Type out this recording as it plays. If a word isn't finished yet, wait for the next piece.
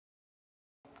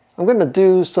I'm going to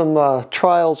do some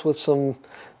trials with some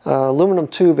aluminum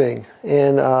tubing,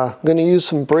 and I'm going to use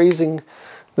some brazing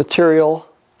material.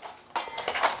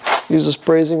 Use this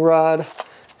brazing rod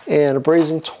and a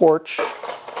brazing torch.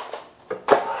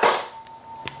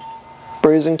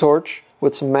 Brazing torch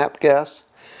with some MAPP gas,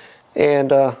 and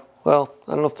well,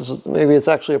 I don't know if this is, maybe it's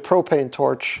actually a propane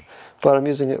torch, but I'm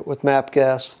using it with MAPP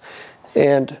gas.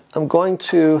 And I'm going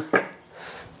to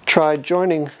try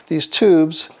joining these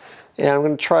tubes, and I'm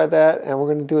going to try that, and we're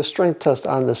going to do a strength test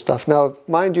on this stuff. Now,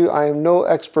 mind you, I am no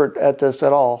expert at this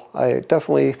at all. I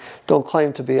definitely don't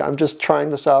claim to be. I'm just trying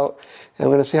this out, and I'm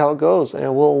going to see how it goes,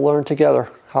 and we'll learn together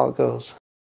how it goes.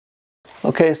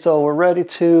 Okay, so we're ready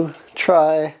to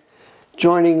try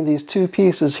joining these two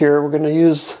pieces here. We're going to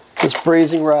use this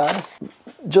brazing rod.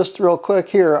 Just real quick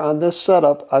here on this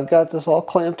setup, I've got this all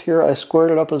clamped here. I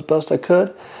squared it up as best I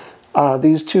could.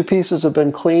 These two pieces have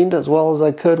been cleaned as well as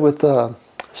I could with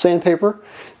sandpaper,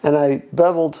 and I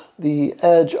beveled the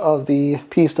edge of the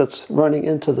piece that's running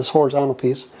into this horizontal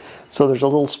piece, so there's a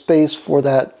little space for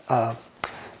that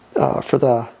for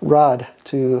the rod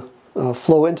to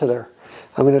flow into there.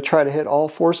 I'm going to try to hit all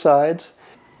four sides.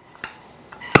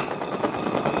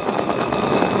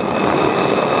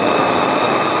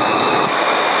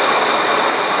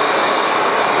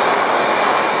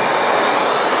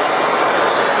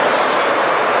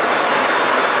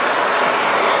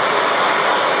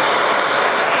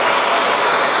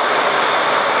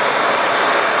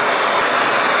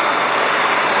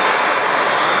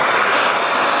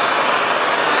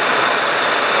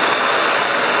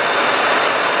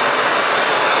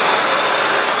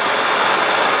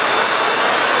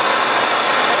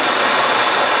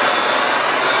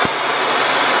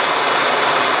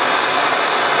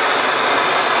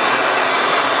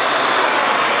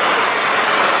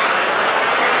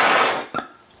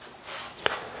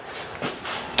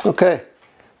 Okay,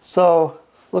 so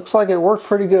looks like it worked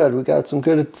pretty good. We got some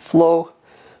good flow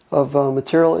of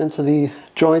material into the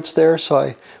joints there, so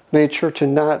I made sure to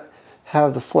not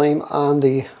have the flame on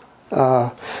the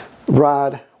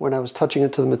rod when I was touching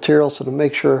it to the material, so to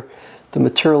make sure the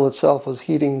material itself was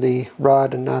heating the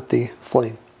rod and not the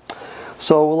flame.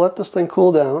 So we'll let this thing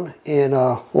cool down, and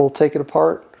we'll take it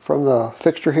apart from the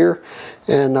fixture here,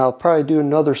 and I'll probably do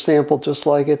another sample just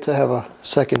like it to have a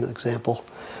second example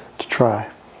to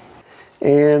try.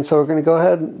 And so we're going to go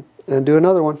ahead and do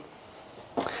another one.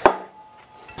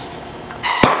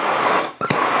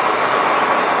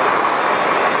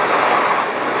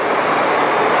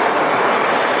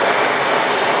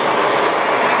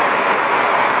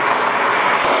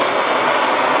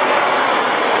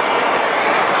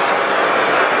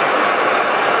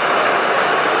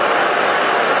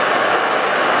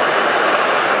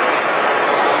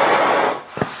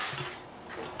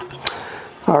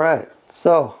 All right.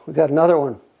 So we got another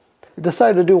one. I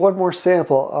decided to do one more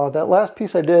sample. That last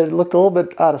piece I did looked a little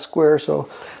bit out of square, so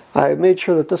I made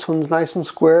sure that this one's nice and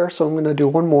square, so I'm going to do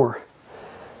one more.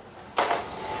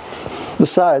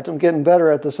 Besides, I'm getting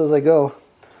better at this as I go.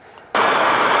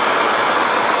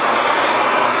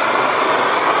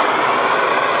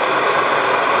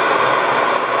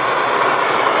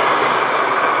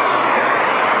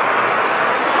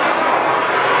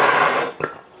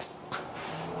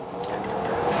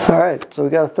 Alright, so we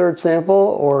got a third sample,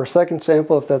 or second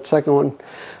sample if that second one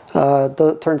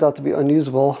turns out to be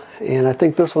unusable, and I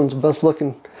think this one's the best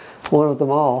looking one of them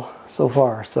all so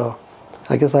far, so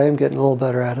I guess I am getting a little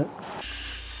better at it.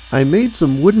 I made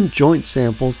some wooden joint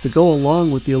samples to go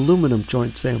along with the aluminum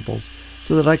joint samples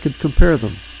so that I could compare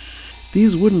them.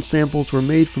 These wooden samples were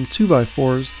made from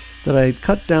 2x4s that I had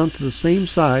cut down to the same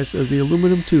size as the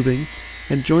aluminum tubing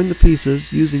and joined the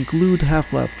pieces using glued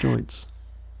half-lap joints.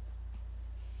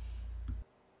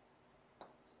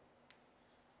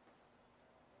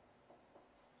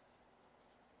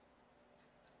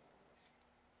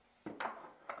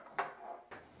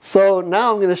 So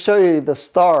now I'm going to show you the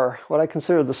star, what I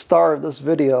consider the star of this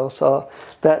video. So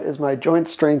that is my joint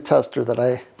strength tester that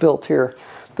I built here.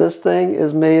 This thing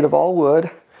is made of all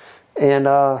wood, and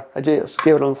I just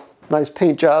gave it a nice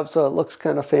paint job so it looks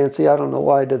kind of fancy. I don't know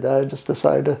why I did that. I just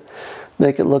decided to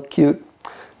make it look cute.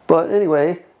 But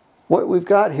anyway, what we've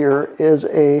got here is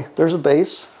there's a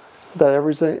base that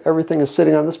everything is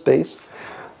sitting on this base.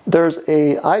 There's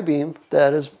a I-beam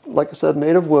that is, like I said,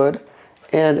 made of wood.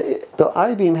 And the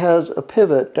I-beam has a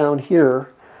pivot down here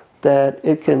that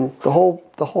it can, the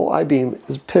whole I-beam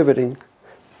is pivoting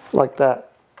like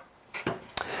that.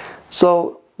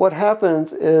 So what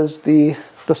happens is the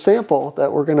sample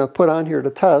that we're going to put on here to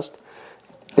test,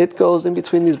 it goes in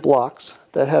between these blocks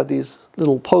that have these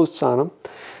little posts on them,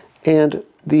 and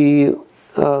the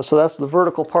So that's the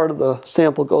vertical part of the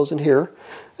sample goes in here.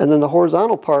 And then the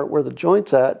horizontal part where the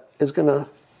joint's at is going to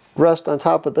rest on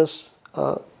top of this,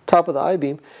 top of the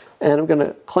I-beam. And I'm going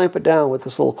to clamp it down with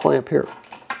this little clamp here.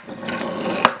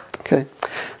 Okay.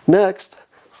 Next,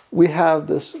 we have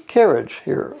this carriage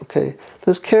here. Okay.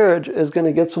 This carriage is going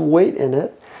to get some weight in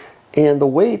it. And the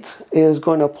weight is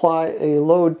going to apply a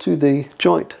load to the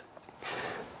joint.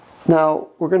 Now,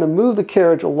 we're going to move the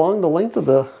carriage along the length of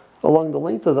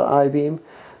the I-beam,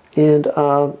 and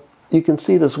you can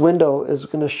see this window is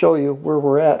going to show you where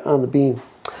we're at on the beam.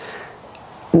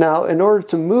 Now, in order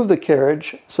to move the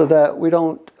carriage so that we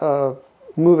don't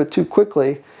move it too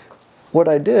quickly, what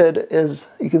I did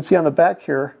is, you can see on the back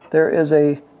here, there is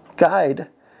a guide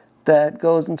that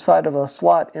goes inside of a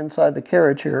slot inside the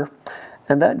carriage here,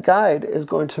 and that guide is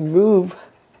going to move.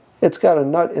 It's got a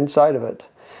nut inside of it,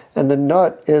 and the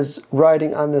nut is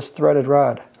riding on this threaded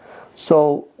rod.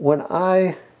 So when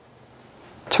I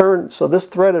turn, so this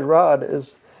threaded rod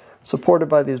is supported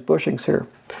by these bushings here.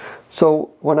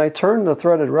 So when I turn the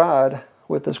threaded rod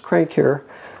with this crank here,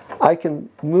 I can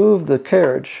move the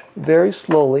carriage very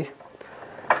slowly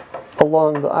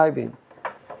along the I-beam.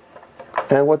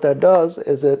 And what that does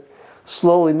is it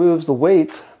slowly moves the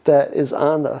weight that is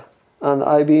on the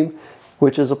I-beam,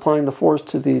 which is applying the force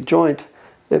to the joint.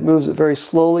 It moves it very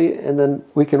slowly, and then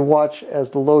we can watch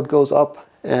as the load goes up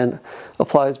and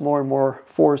applies more and more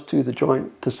force to the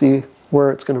joint to see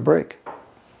where it's going to break.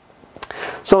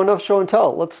 So enough show and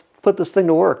tell. Let's put this thing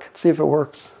to work and see if it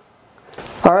works.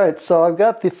 Alright, so I've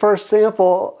got the first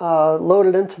sample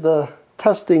loaded into the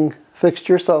testing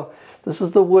fixture. So this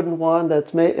is the wooden one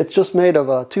that's made. It's just made of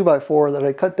a 2x4 that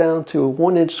I cut down to a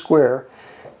 1-inch square,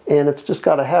 and it's just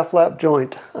got a half-lap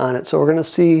joint on it. So we're going to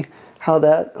see how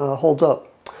that holds up.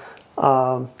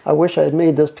 I wish I had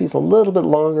made this piece a little bit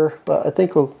longer, but I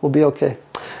think we'll be okay.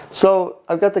 So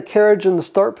I've got the carriage in the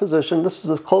start position. This is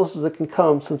as close as it can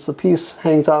come since the piece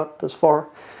hangs out this far.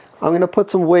 I'm going to put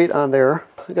some weight on there.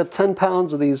 I've got 10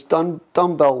 pounds of these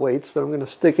dumbbell weights that I'm going to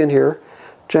stick in here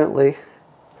gently.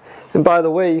 And by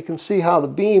the way, you can see how the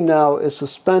beam now is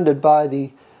suspended by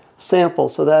the sample,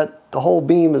 so that the whole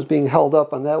beam is being held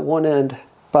up on that one end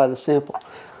by the sample.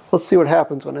 Let's see what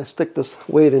happens when I stick this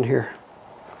weight in here.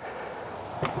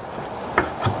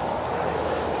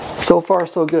 So far,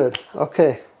 so good.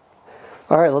 Okay.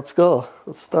 All right, let's go.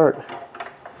 Let's start.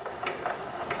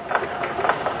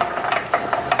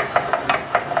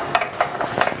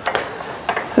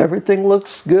 Everything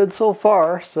looks good so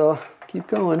far, so keep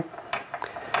going.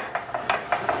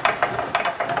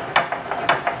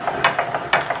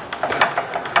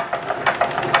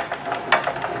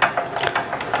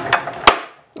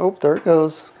 Oh, there it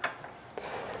goes.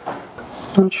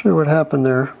 Not sure what happened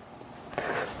there,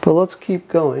 but let's keep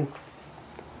going.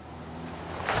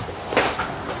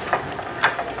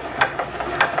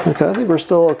 Okay, I think we're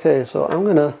still okay, so I'm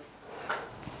gonna,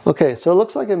 okay, so it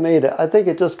looks like it made it. I think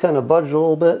it just kind of budged a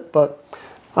little bit, but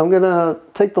I'm gonna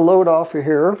take the load off of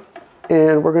here,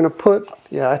 and we're gonna put,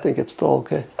 yeah, I think it's still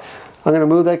okay. I'm gonna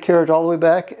move that carriage all the way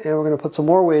back, and we're gonna put some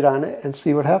more weight on it and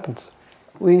see what happens.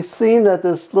 We've seen that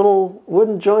this little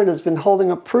wooden joint has been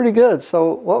holding up pretty good,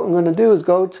 so what I'm gonna do is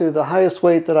go to the highest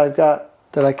weight that I've got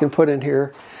that I can put in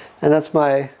here, and that's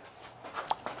my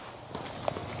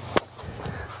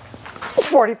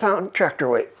 40-pound tractor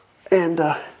weight, and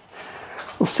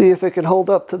we'll see if it can hold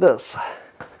up to this.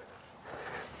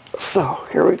 So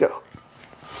here we go.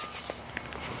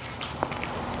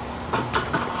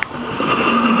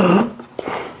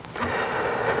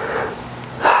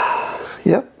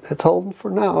 Yep, it's holding for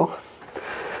now.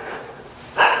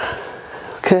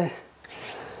 Okay,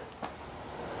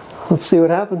 let's see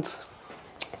what happens.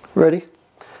 Ready?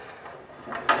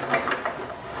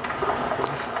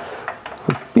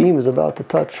 Beam is about to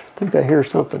touch. I think I hear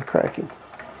something cracking.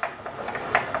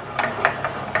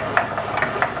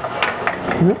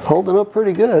 It's holding up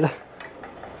pretty good.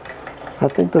 I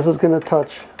think this is going to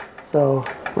touch, so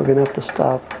we're going to have to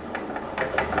stop.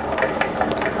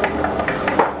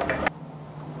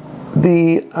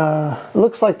 It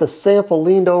looks like the sample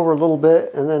leaned over a little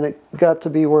bit, and then it got to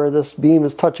be where this beam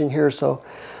is touching here, so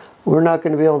we're not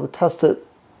going to be able to test it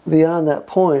beyond that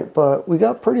point, but we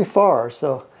got pretty far,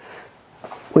 so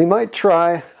we might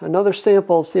try another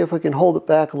sample, see if we can hold it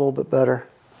back a little bit better.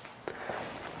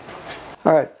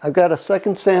 All right, I've got a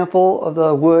second sample of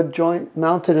the wood joint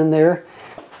mounted in there.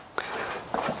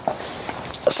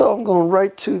 So I'm going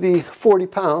right to the 40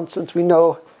 pounds, since we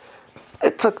know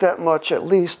it took that much at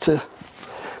least to,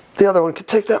 the other one could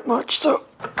take that much, so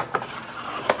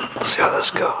let's see how this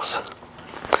goes.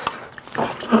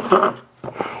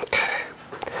 Okay.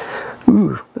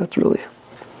 Ooh, that's really,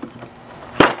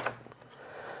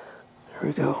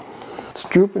 It's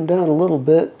drooping down a little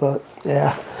bit, but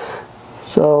yeah.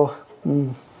 So,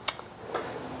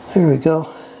 here we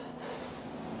go.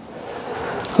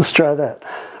 Let's try that.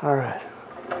 All right.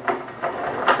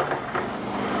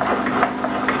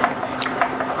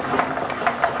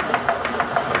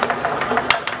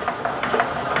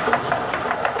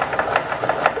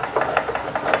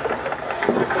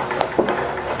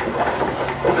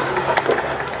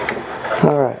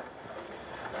 All right.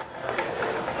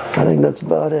 I think that's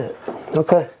about it.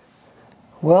 Okay.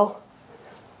 Well,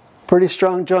 pretty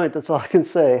strong joint, that's all I can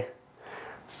say.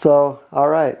 So, all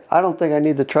right. I don't think I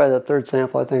need to try that third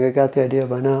sample. I think I got the idea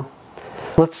by now.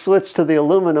 Let's switch to the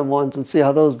aluminum ones and see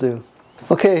how those do.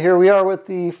 Okay, here we are with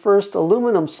the first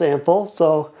aluminum sample.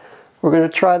 So we're going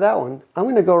to try that one. I'm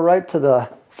going to go right to the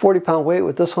 40-pound weight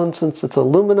with this one since it's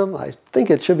aluminum. I think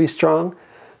it should be strong.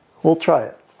 We'll try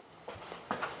it.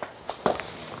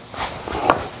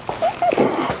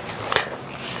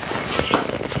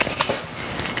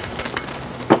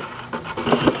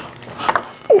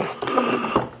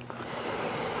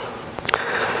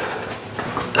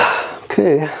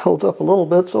 Okay, holds up a little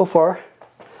bit so far.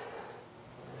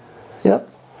 Yep,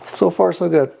 so far so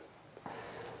good.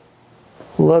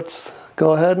 Let's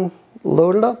go ahead and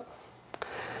load it up.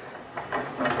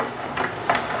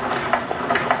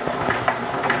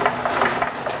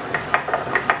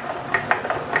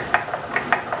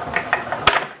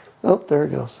 Oh, there it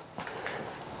goes.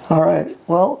 All right,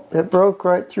 well, it broke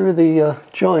right through the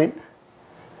joint,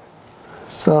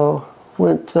 so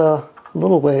went a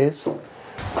little ways.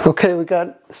 Okay, we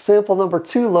got sample number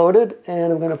 2 loaded,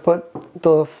 and I'm going to put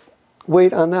the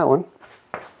weight on that one.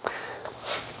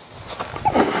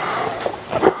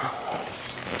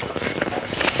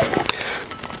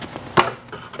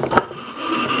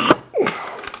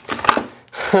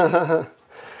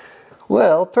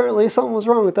 Well, apparently something was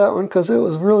wrong with that one because it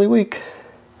was really weak.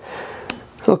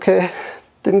 Okay,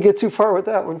 didn't get too far with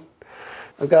that one.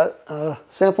 I've got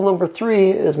sample number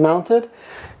 3 is mounted,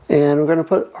 and we're going to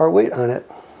put our weight on it.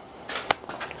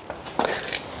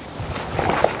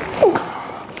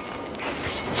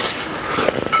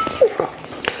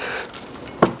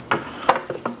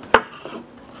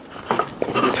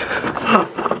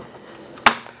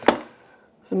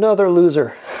 Another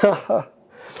loser.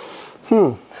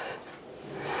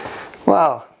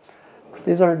 Wow,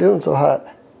 these aren't doing so hot.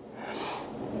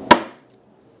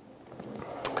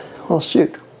 Well,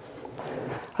 shoot.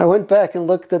 I went back and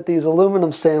looked at these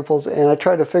aluminum samples and I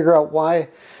tried to figure out why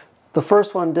the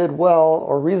first one did well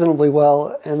or reasonably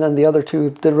well and then the other two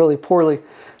did really poorly.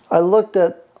 I looked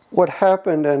at what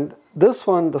happened, and this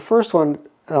one, the first one,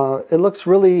 it looks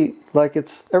really like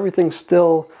everything's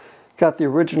still got the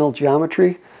original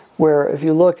geometry, where if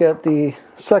you look at the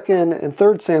second and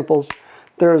third samples,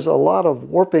 there's a lot of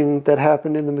warping that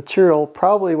happened in the material.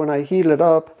 Probably when I heated it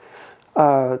up,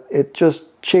 it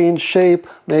just changed shape.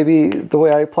 Maybe the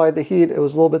way I applied the heat, it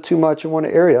was a little bit too much in one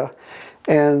area.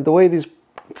 And the way these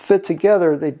fit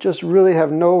together, they just really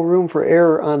have no room for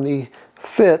error on the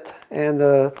fit, and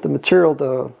the material,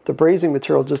 the brazing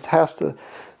material just has to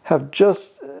have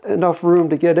just enough room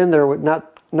to get in there with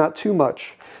not too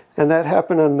much. And that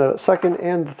happened on the second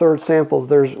and the third samples.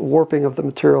 There's warping of the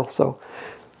material. So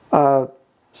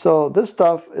this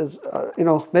stuff is, you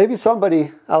know, maybe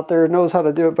somebody out there knows how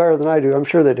to do it better than I do. I'm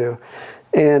sure they do.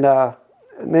 And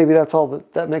maybe that's all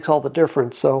that makes all the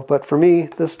difference. So, but for me,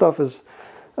 this stuff is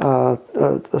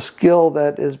a skill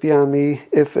that is beyond me,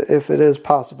 if it is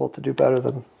possible to do better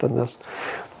than this.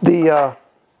 The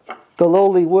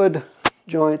lowly wood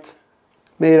joint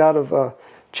made out of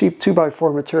cheap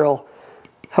 2x4 material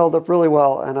held up really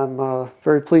well, and I'm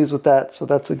very pleased with that. So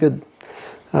that's a good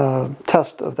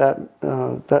test of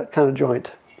that kind of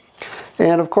joint.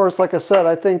 And of course, like I said,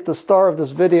 I think the star of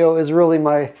this video is really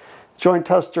my joint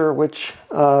tester, which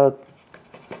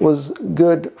was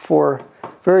good for,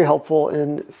 very helpful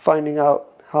in finding out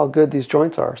how good these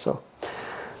joints are. So,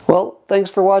 well, thanks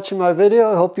for watching my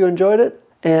video. I hope you enjoyed it.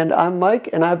 And I'm Mike,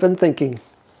 and I've been thinking.